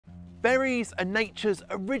Berries are nature's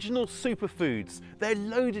original superfoods. They're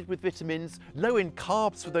loaded with vitamins, low in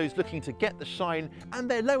carbs for those looking to get the shine, and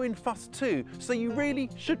they're low in fuss too, so you really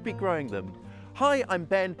should be growing them. Hi, I'm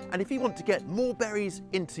Ben, and if you want to get more berries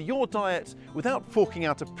into your diet without forking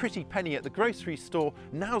out a pretty penny at the grocery store,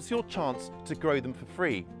 now's your chance to grow them for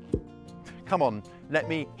free. Come on, let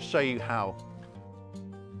me show you how.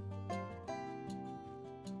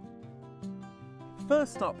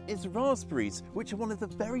 First up is raspberries, which are one of the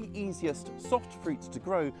very easiest soft fruits to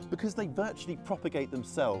grow because they virtually propagate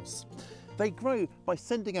themselves. They grow by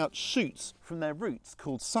sending out shoots from their roots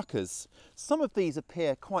called suckers. Some of these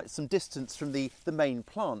appear quite some distance from the main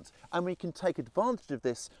plant, and we can take advantage of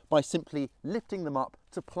this by simply lifting them up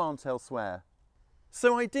to plant elsewhere.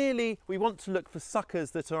 So ideally, we want to look for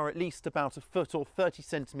suckers that are at least about a foot or 30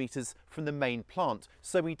 centimetres from the main plant,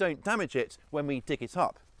 so we don't damage it when we dig it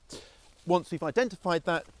up. Once we've identified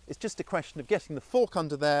that, it's just a question of getting the fork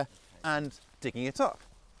under there and digging it up.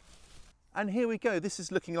 And here we go. This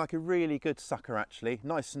is looking like a really good sucker actually,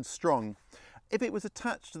 nice and strong. If it was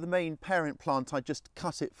attached to the main parent plant, I'd just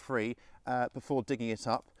cut it free before digging it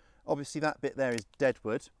up. Obviously that bit there is dead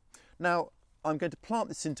wood. Now I'm going to plant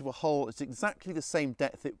this into a hole at exactly the same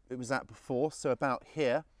depth it was at before, so about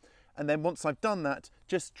here. And then once I've done that,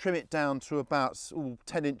 just trim it down to about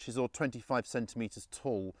 10 inches or 25 centimetres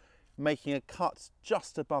tall, making a cut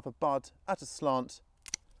just above a bud at a slant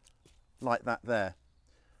like that there.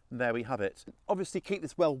 And there we have it. Obviously keep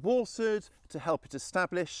this well watered to help it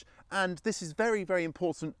establish, and this is very, very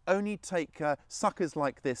important. Only take suckers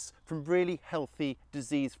like this from really healthy,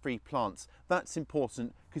 disease-free plants. That's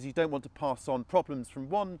important because you don't want to pass on problems from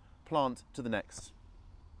one plant to the next.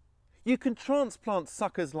 You can transplant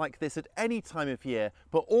suckers like this at any time of year,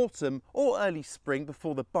 but autumn or early spring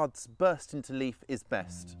before the buds burst into leaf is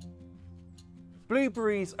best.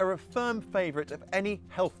 Blueberries are a firm favourite of any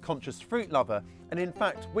health-conscious fruit lover, and in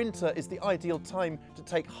fact winter is the ideal time to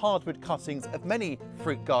take hardwood cuttings of many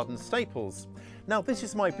fruit garden staples. Now this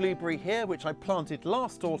is my blueberry here, which I planted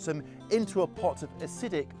last autumn into a pot of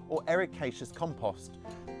acidic or ericaceous compost.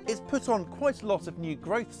 It's put on quite a lot of new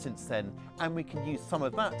growth since then, and we can use some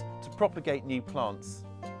of that to propagate new plants.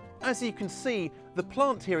 As you can see, the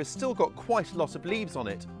plant here has still got quite a lot of leaves on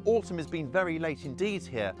it. Autumn has been very late indeed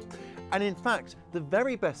here. And in fact, the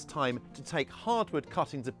very best time to take hardwood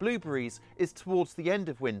cuttings of blueberries is towards the end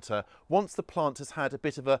of winter, once the plant has had a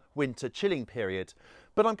bit of a winter chilling period.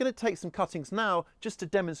 But I'm going to take some cuttings now just to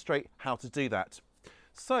demonstrate how to do that.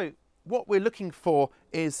 So what we're looking for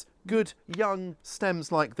is good young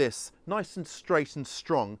stems like this, nice and straight and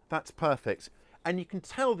strong. That's perfect. And you can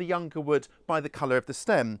tell the younger wood by the colour of the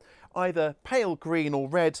stem, either pale green or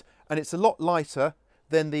red, and it's a lot lighter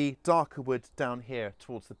than the darker wood down here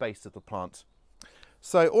towards the base of the plant.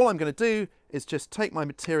 So all I'm going to do is just take my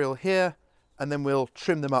material here and then we'll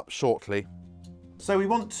trim them up shortly. So we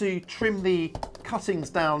want to trim the cuttings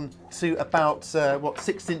down to about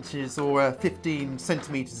 6 inches or 15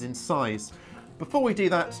 centimetres in size. Before we do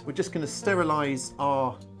that, we're just going to sterilise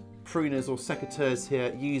our pruners or secateurs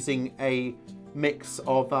here using a mix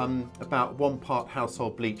of about 1 part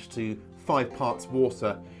household bleach to 5 parts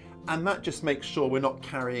water. And that just makes sure we're not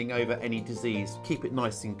carrying over any disease. Keep it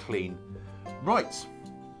nice and clean. Right,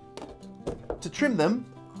 to trim them,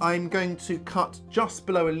 I'm going to cut just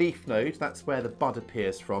below a leaf node, that's where the bud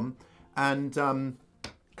appears from, and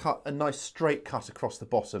cut a nice straight cut across the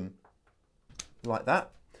bottom, like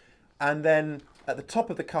that. And then at the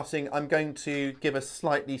top of the cutting, I'm going to give a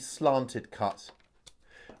slightly slanted cut.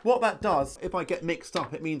 What that does, if I get mixed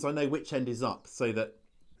up, it means I know which end is up, so that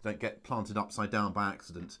I don't get planted upside down by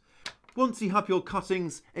accident. Once you have your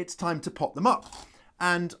cuttings, it's time to pot them up.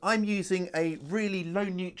 And I'm using a really low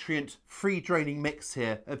nutrient, free draining mix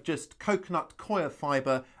here of just coconut coir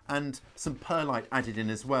fibre and some perlite added in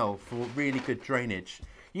as well for really good drainage.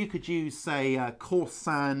 You could use, say, coarse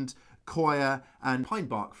sand, coir and pine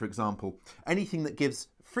bark, for example. Anything that gives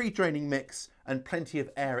free draining mix and plenty of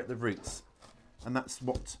air at the roots. And that's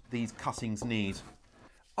what these cuttings need.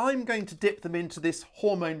 I'm going to dip them into this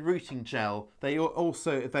hormone rooting gel. They are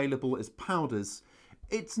also available as powders.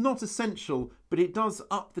 It's not essential, but it does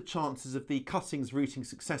up the chances of the cuttings rooting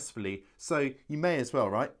successfully. So you may as well,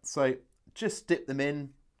 right? So just dip them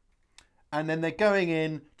in, and then they're going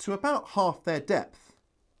in to about half their depth.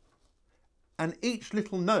 And each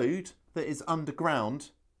little node that is underground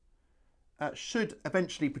should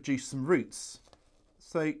eventually produce some roots.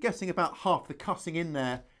 So getting about half the cutting in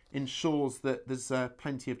there ensures that there's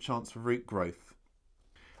plenty of chance for root growth.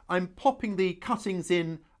 I'm popping the cuttings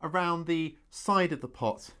in around the side of the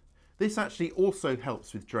pot. This actually also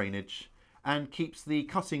helps with drainage and keeps the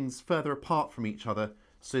cuttings further apart from each other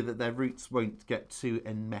so that their roots won't get too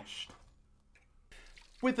enmeshed.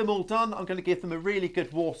 With them all done, I'm going to give them a really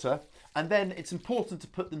good water, and then it's important to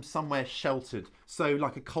put them somewhere sheltered, so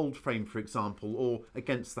like a cold frame for example, or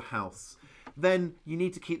against the house. Then you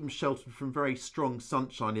need to keep them sheltered from very strong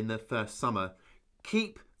sunshine in their first summer.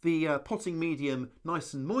 Keep the potting medium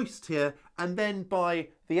nice and moist here, and then by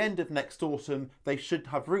the end of next autumn they should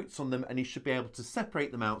have roots on them and you should be able to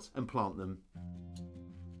separate them out and plant them.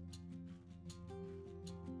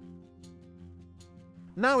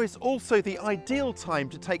 Now is also the ideal time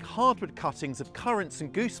to take hardwood cuttings of currants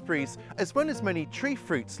and gooseberries, as well as many tree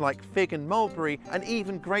fruits like fig and mulberry and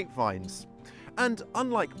even grapevines. And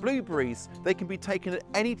unlike blueberries, they can be taken at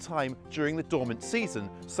any time during the dormant season,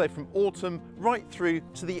 so from autumn right through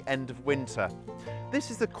to the end of winter.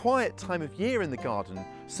 This is the quiet time of year in the garden,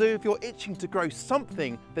 so if you're itching to grow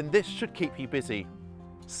something, then this should keep you busy.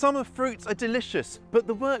 Summer fruits are delicious, but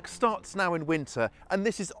the work starts now in winter, and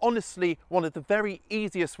this is honestly one of the very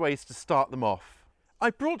easiest ways to start them off.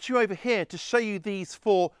 I brought you over here to show you these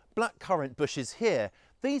 4 blackcurrant bushes here.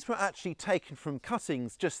 These were actually taken from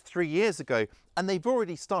cuttings just 3 years ago, and they've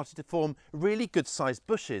already started to form really good sized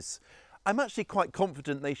bushes. I'm actually quite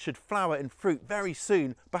confident they should flower and fruit very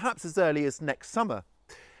soon, perhaps as early as next summer.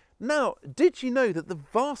 Now, did you know that the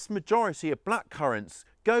vast majority of blackcurrants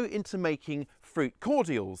go into making fruit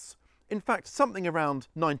cordials? In fact, something around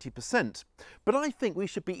 90%. But I think we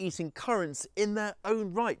should be eating currants in their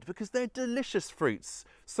own right because they're delicious fruits.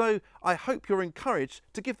 So I hope you're encouraged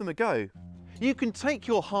to give them a go. You can take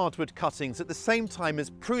your hardwood cuttings at the same time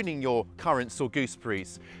as pruning your currants or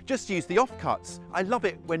gooseberries. Just use the offcuts. I love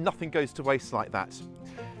it when nothing goes to waste like that.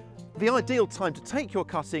 The ideal time to take your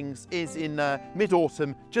cuttings is in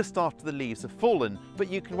mid-autumn, just after the leaves have fallen, but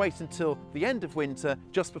you can wait until the end of winter,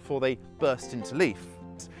 just before they burst into leaf.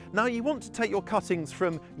 Now you want to take your cuttings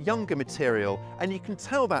from younger material, and you can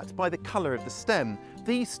tell that by the colour of the stem.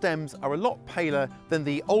 These stems are a lot paler than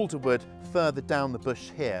the older wood further down the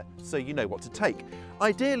bush here, so you know what to take.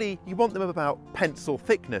 Ideally, you want them of about pencil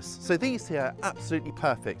thickness, so these here are absolutely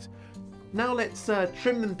perfect. Now let's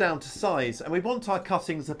trim them down to size, and we want our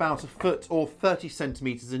cuttings about 1 foot or 30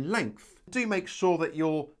 centimetres in length. Do make sure that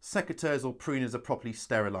your secateurs or pruners are properly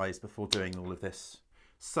sterilised before doing all of this.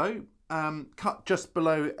 So cut just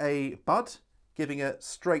below a bud, giving a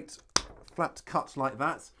straight flat cut like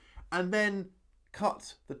that, and then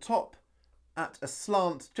cut the top at a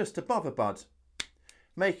slant just above a bud,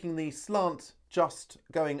 making the slant just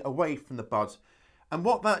going away from the bud. And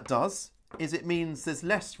what that does is it means there's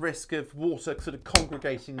less risk of water sort of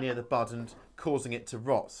congregating near the bud and causing it to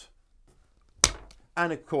rot.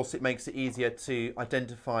 And of course it makes it easier to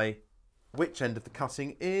identify which end of the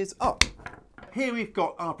cutting is up. Here we've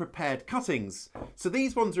got our prepared cuttings. So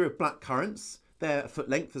these ones are of black currants. They're 1 foot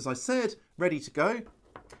length, as I said, ready to go.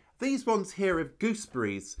 These ones here are of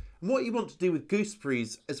gooseberries. And what you want to do with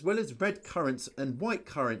gooseberries, as well as red currants and white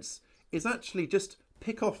currants, is actually just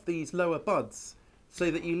pick off these lower buds so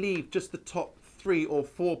that you leave just the top 3 or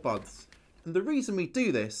 4 buds. And the reason we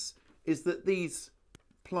do this is that these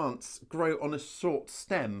plants grow on a short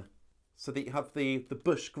stem, so that you have the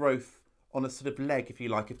bush growth on a sort of leg, if you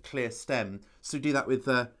like, of clear stem. So we do that with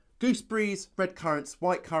gooseberries, red currants,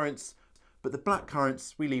 white currants, but the black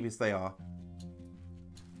currants we leave as they are.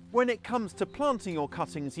 When it comes to planting your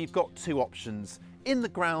cuttings, you've got 2 options, in the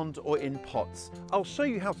ground or in pots. I'll show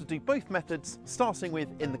you how to do both methods, starting with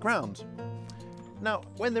in the ground. Now,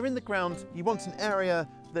 when they're in the ground, you want an area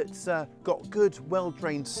that's got good,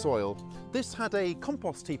 well-drained soil. This had a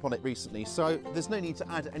compost heap on it recently, so there's no need to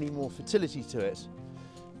add any more fertility to it.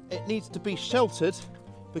 It needs to be sheltered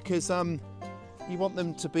because you want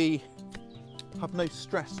them to have no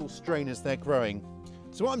stress or strain as they're growing.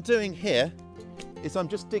 So what I'm doing here is I'm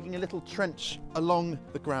just digging a little trench along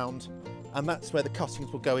the ground, and that's where the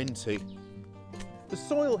cuttings will go into. The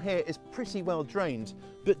soil here is pretty well drained,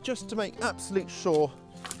 but just to make absolute sure,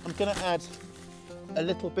 I'm going to add a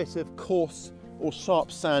little bit of coarse or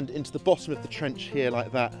sharp sand into the bottom of the trench here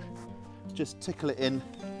like that. Just tickle it in,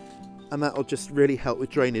 and that'll just really help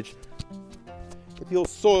with drainage. If your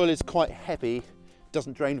soil is quite heavy,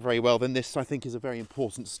 doesn't drain very well, then this I think is a very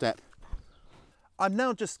important step. I've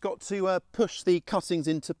now just got to push the cuttings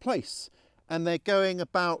into place, and they're going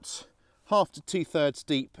about 1/2 to 2/3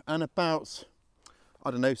 deep and about,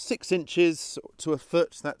 I don't know, 6 inches to 1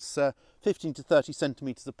 foot. That's 15 to 30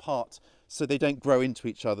 centimetres apart, so they don't grow into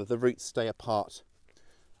each other, the roots stay apart.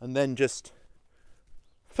 And then just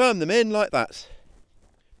firm them in like that.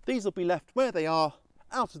 These will be left where they are,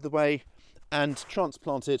 out of the way, and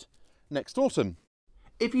transplanted next autumn.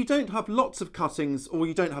 If you don't have lots of cuttings or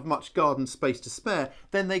you don't have much garden space to spare,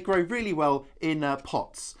 then they grow really well in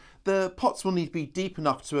pots. The pots will need to be deep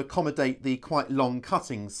enough to accommodate the quite long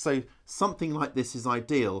cuttings, so something like this is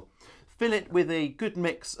ideal. Fill it with a good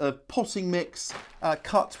mix of potting mix,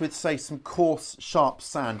 cut with, say, some coarse, sharp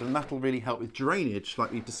sand, and that'll really help with drainage,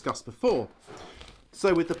 like we discussed before.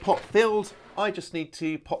 So with the pot filled, I just need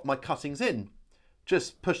to pop my cuttings in.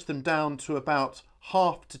 Just push them down to about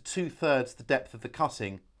 1/2 to 2/3 the depth of the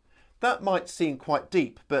cutting. That might seem quite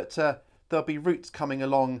deep, but there'll be roots coming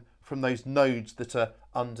along from those nodes that are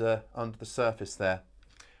under the surface there.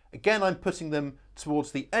 Again, I'm putting them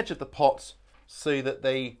towards the edge of the pot so that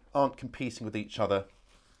they aren't competing with each other.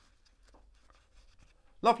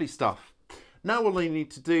 Lovely stuff. Now all I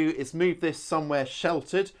need to do is move this somewhere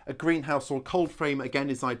sheltered. A greenhouse or cold frame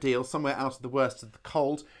again is ideal, somewhere out of the worst of the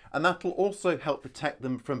cold, and that'll also help protect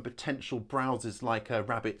them from potential browsers like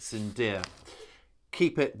rabbits and deer.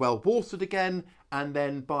 Keep it well watered again, and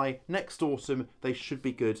then by next autumn they should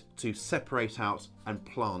be good to separate out and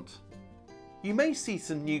plant. You may see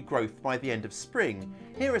some new growth by the end of spring.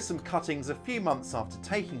 Here are some cuttings a few months after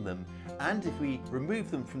taking them, and if we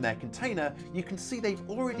remove them from their container, you can see they've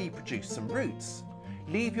already produced some roots.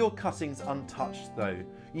 Leave your cuttings untouched though.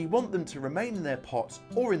 You want them to remain in their pot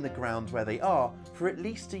or in the ground where they are for at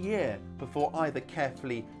least a year before either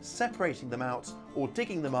carefully separating them out or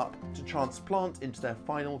digging them up to transplant into their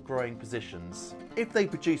final growing positions. If they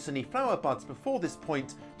produce any flower buds before this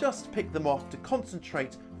point, just pick them off to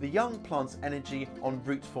concentrate the young plant's energy on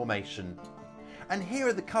root formation. And here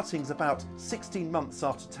are the cuttings about 16 months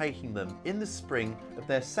after taking them in the spring of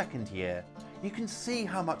their second year. You can see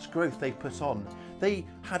how much growth they put on. They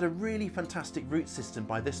had a really fantastic root system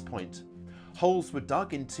by this point. Holes were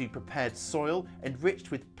dug into prepared soil,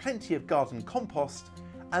 enriched with plenty of garden compost,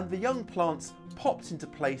 and the young plants popped into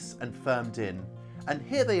place and firmed in. And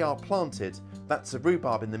here they are planted. That's a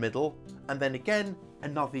rhubarb in the middle, and then again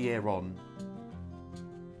another year on.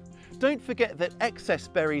 Don't forget that excess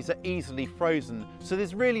berries are easily frozen, so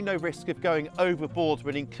there's really no risk of going overboard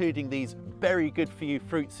when including these very good for you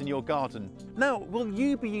fruits in your garden. Now, will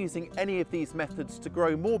you be using any of these methods to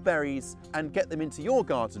grow more berries and get them into your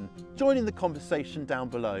garden? Join in the conversation down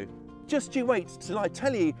below. Just you wait till I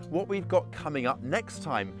tell you what we've got coming up next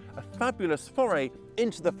time, a fabulous foray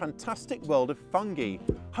into the fantastic world of fungi.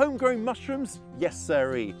 Homegrown mushrooms? Yes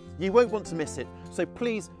sirree. You won't want to miss it, so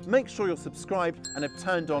please make sure you're subscribed and have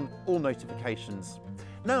turned on all notifications.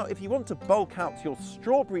 Now, if you want to bulk out your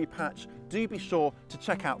strawberry patch, do be sure to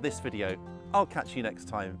check out this video. I'll catch you next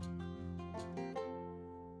time.